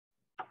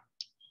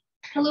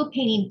Hello,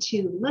 Painting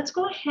 2. Let's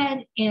go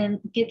ahead and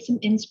get some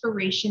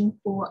inspiration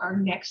for our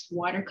next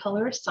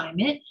watercolor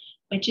assignment,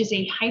 which is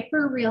a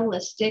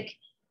hyper-realistic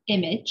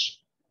image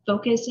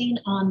focusing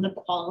on the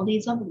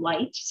qualities of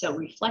light, so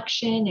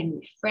reflection and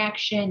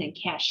refraction and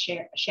cast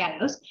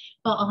shadows,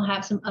 but I'll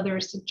have some other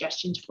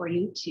suggestions for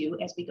you too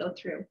as we go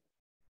through.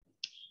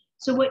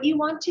 So what you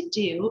want to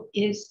do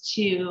is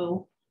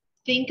to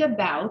think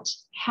about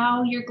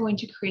how you're going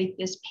to create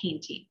this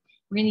painting.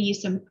 We're going to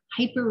use some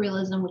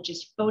hyperrealism, which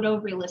is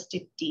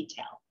photorealistic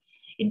detail.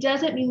 It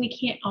doesn't mean we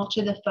can't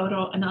alter the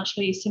photo, and I'll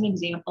show you some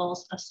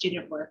examples of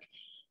student work.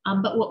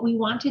 But what we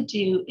want to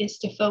do is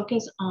to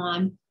focus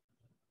on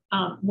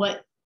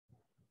what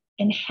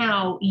and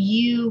how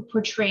you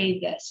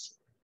portray this.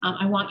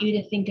 I want you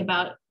to think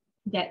about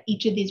that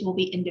each of these will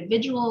be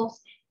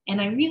individuals, and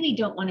I really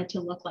don't want it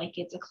to look like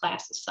it's a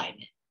class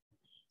assignment.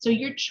 So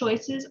your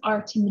choices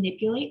are to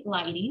manipulate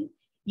lighting.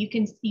 You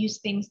can use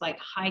things like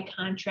high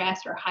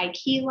contrast or high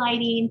key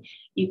lighting.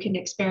 You can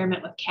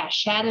experiment with cast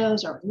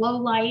shadows or low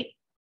light.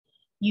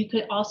 You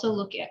could also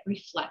look at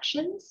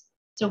reflections.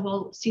 So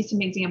we'll see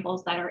some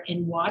examples that are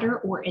in water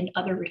or in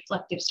other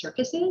reflective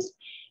surfaces.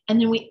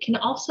 And then we can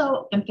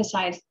also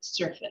emphasize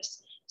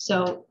surface.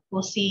 So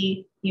we'll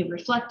see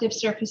reflective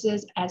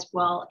surfaces as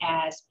well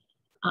as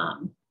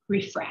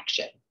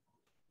refraction.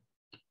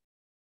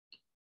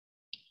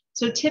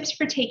 So tips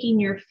for taking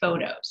your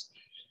photos.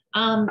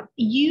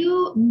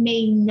 You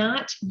may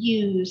not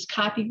use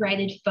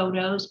copyrighted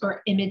photos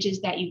or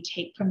images that you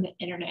take from the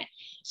internet.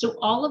 So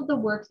all of the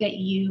work that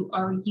you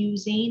are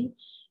using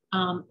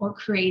or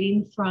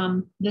creating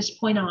from this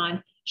point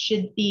on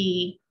should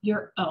be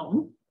your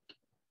own.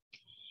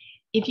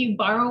 If you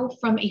borrow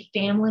from a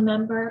family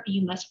member,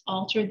 you must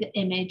alter the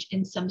image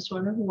in some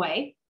sort of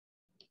way.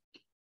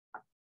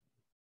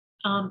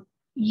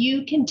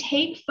 You can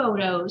take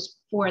photos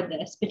for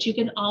this, but you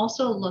can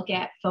also look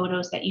at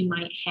photos that you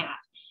might have.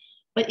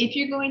 But if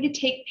you're going to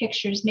take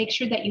pictures, make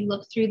sure that you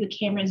look through the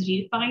camera's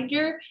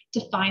viewfinder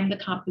to find the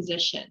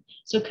composition.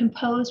 So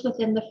compose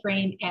within the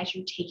frame as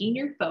you're taking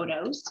your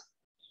photos.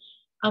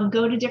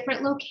 Go to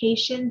different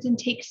locations and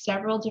take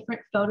several different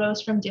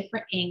photos from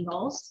different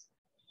angles.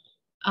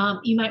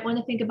 You might want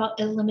to think about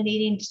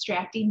eliminating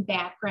distracting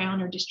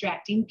background or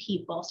distracting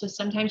people. So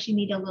sometimes you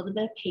need a little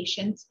bit of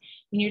patience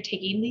when you're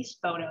taking these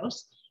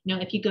photos. You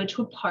know, if you go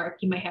to a park,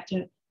 you might have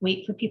to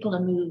wait for people to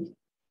move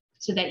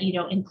so that you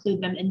don't include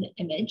them in the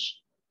image.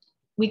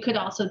 We could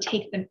also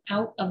take them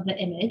out of the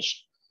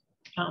image,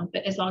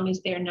 but as long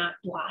as they're not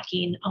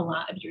blocking a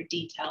lot of your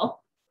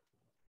detail.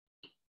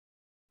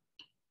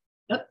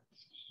 Yep.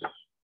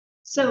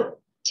 So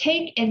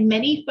take as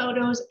many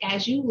photos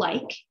as you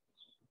like.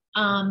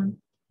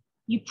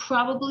 You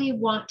probably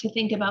want to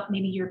think about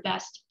maybe your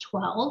best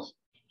 12,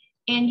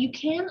 and you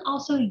can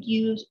also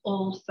use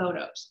old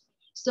photos.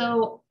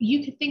 So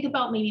you could think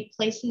about maybe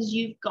places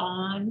you've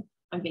gone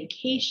on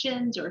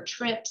vacations or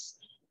trips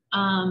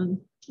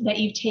that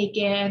you've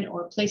taken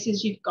or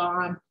places you've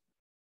gone,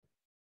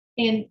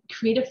 and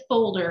create a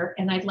folder.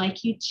 And I'd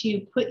like you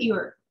to put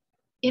your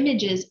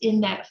images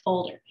in that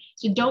folder.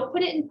 So don't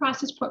put it in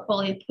Process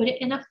Portfolio, put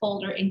it in a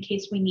folder in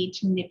case we need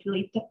to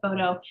manipulate the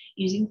photo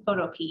using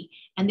Photopea,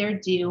 and they're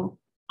due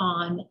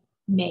on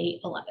May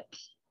 11th.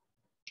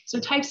 So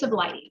types of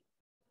lighting.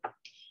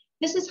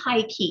 This is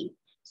high key.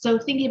 So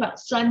thinking about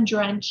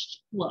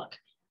sun-drenched look.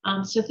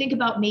 So think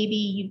about maybe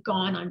you've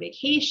gone on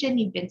vacation,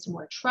 you've been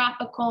somewhere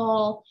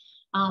tropical.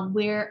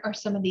 Where are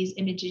some of these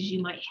images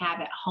you might have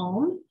at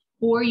home?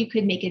 Or you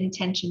could make an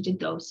intention to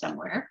go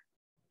somewhere.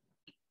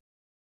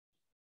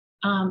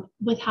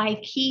 With high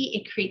key,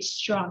 it creates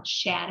strong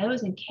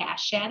shadows and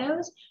cast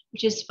shadows,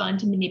 which is fun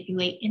to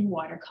manipulate in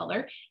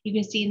watercolor. You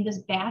can see in this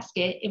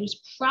basket, it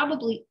was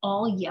probably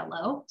all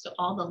yellow, so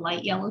all the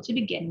light yellow to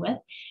begin with,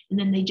 and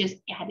then they just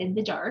added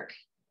the dark.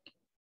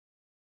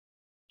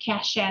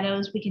 Cast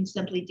shadows we can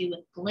simply do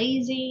with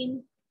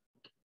glazing.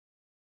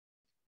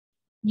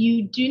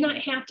 You do not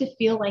have to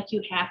feel like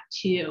you have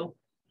to,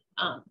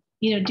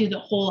 do the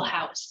whole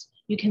house.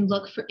 You can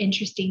look for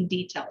interesting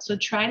details. So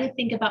try to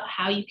think about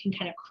how you can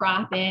kind of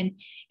crop in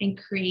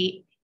and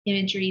create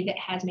imagery that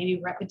has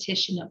maybe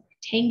repetition of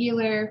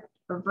rectangular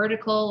or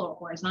vertical or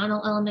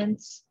horizontal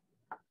elements.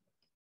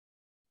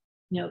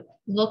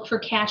 Look for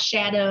cast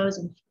shadows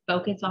and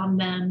focus on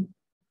them.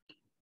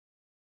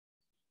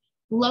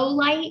 Low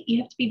light,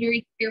 you have to be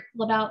very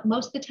careful about.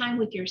 Most of the time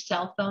with your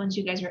cell phones,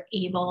 you guys are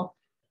able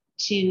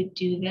to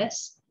do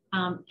this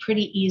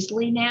pretty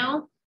easily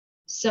now.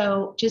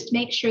 So just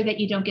make sure that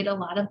you don't get a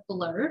lot of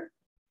blur.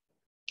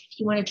 If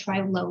you want to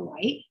try low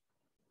light.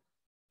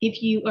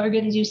 If you are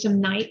going to do some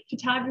night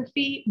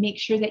photography, make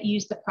sure that you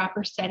use the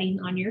proper setting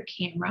on your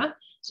camera.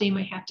 So you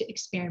might have to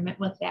experiment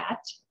with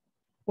that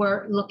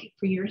or look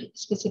for your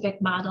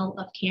specific model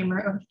of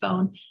camera or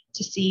phone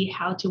to see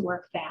how to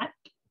work that.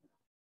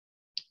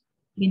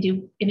 You can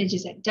do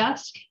images at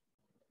dusk.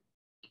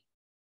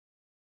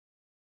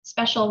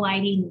 Special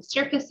lighting and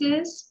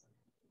surfaces.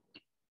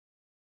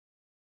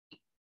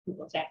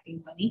 Google's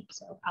acting funny,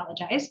 so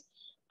apologize.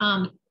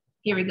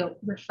 here we go,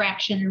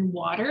 refraction in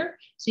water.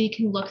 So you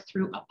can look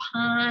through a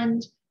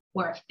pond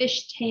or a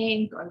fish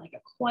tank or like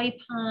a koi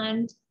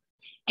pond.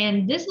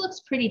 And this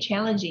looks pretty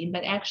challenging,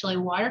 but actually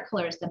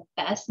watercolor is the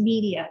best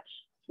media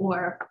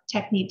for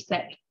techniques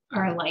that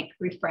are like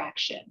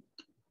refraction.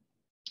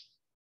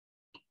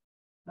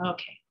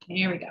 Okay,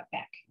 here we go,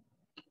 back.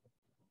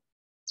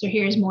 So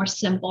here's more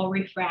simple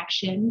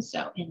refraction.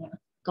 So in a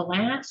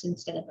glass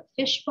instead of a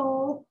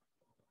fishbowl.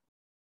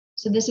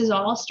 So this is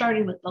all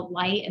starting with the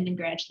light and then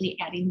gradually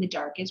adding the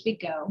dark as we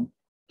go.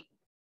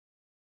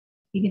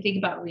 You can think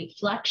about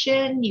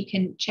reflection. You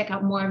can check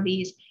out more of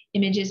these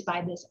images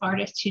by this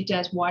artist who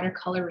does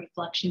watercolor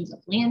reflections of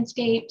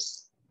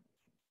landscapes.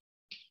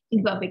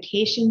 Think about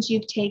vacations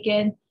you've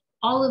taken.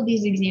 All of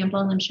these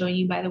examples I'm showing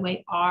you, by the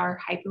way, are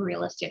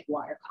hyperrealistic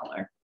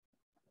watercolor.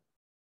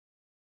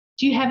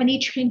 Do you have any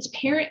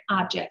transparent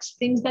objects?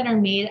 Things that are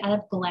made out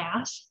of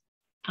glass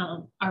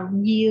are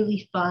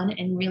really fun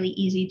and really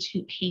easy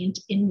to paint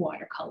in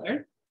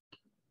watercolor.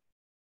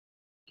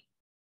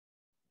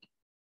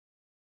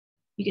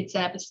 You could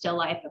set up a still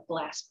life of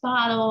glass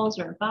bottles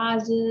or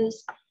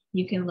vases.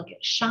 You can look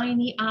at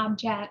shiny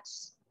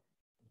objects.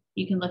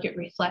 You can look at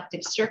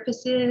reflective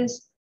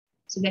surfaces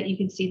so that you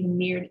can see the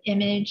mirrored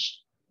image.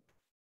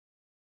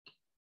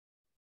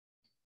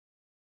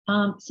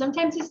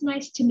 Sometimes it's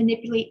nice to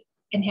manipulate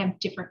and have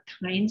different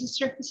kinds of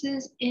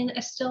surfaces in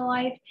a still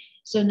life.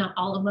 So not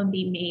all of them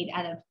be made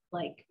out of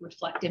like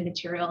reflective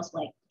materials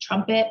like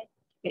trumpet.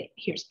 But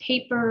here's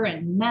paper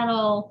and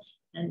metal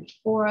and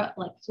flowers.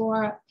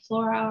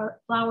 I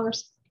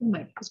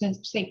was going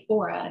to say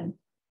flora and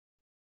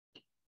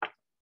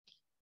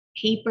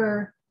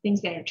paper,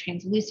 things that are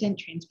translucent,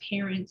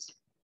 transparent.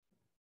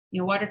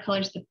 You know, watercolor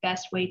is the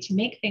best way to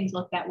make things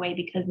look that way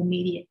because the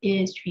media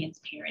is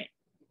transparent.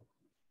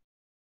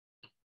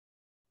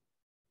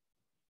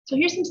 So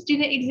here's some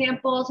student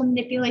examples of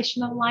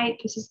manipulation of light.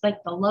 This is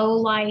like the low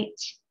light,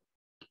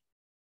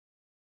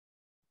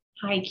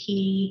 high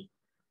key.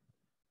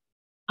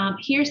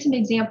 Here's some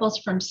examples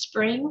from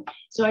spring.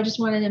 So I just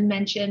wanted to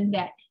mention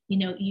that, you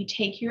know, you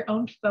take your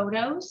own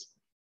photos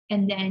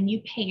and then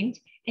you paint.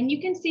 And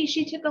you can see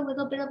she took a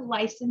little bit of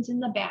license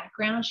in the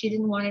background. She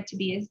didn't want it to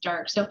be as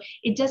dark. So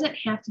it doesn't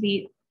have to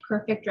be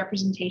perfect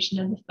representation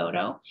of the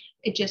photo.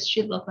 It just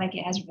should look like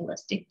it has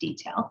realistic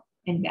detail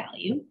and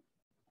value.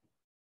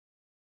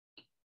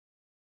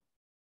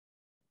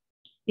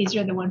 These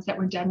are the ones that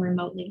were done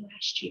remotely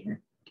last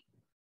year.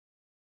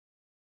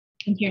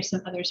 And here's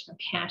some others from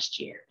past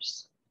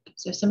years.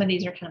 So some of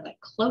these are kind of like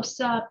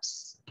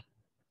close-ups,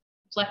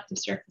 reflective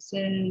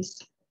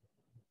surfaces.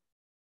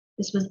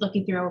 This was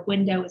looking through a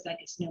window. It was like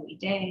a snowy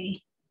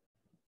day.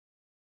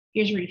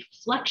 Here's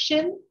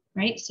reflection,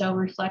 right? So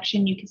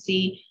reflection, you can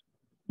see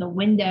the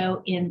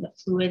window in the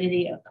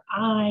fluidity of the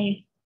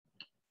eye.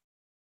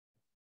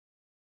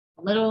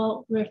 A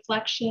little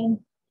reflection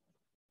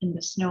in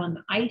the snow and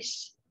the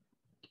ice.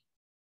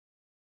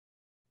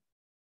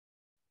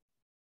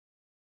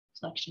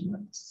 Reflection of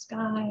the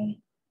sky.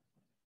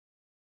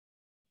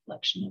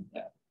 Reflection of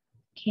the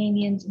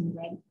canyons and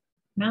red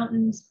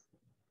mountains.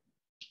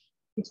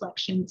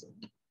 Reflections of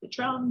the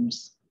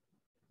drums.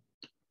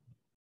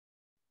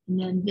 And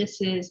then this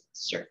is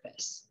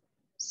surface.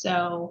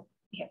 So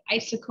we have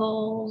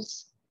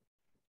icicles.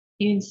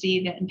 You can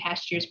see that in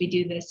past years we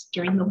do this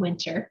during the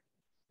winter.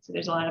 So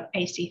there's a lot of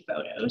icy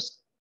photos.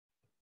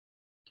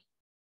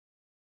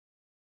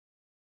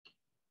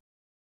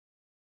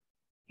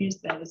 Here's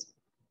those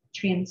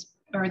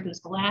those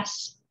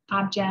glass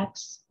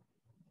objects.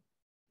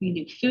 We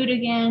can do food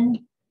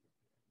again.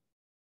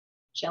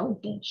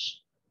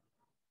 Jellyfish.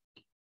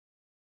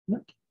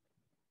 Yep.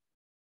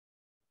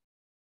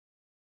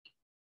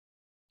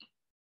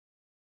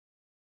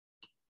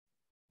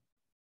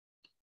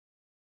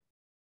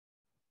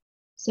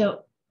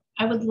 So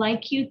I would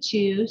like you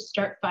to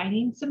start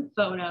finding some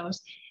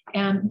photos.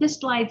 This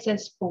slide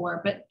says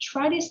 4, but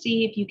try to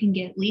see if you can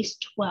get at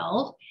least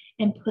 12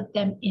 and put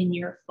them in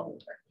your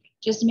folder.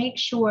 Just make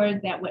sure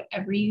that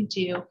whatever you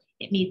do,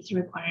 it meets the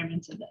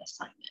requirements of the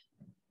assignment.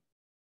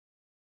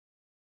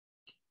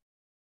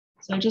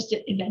 So just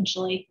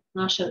eventually,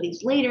 and I'll show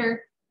these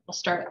later, we'll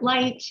start at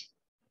light,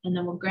 and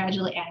then we'll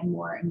gradually add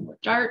more and more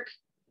dark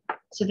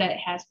so that it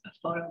has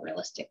a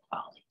photorealistic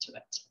quality to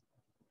it.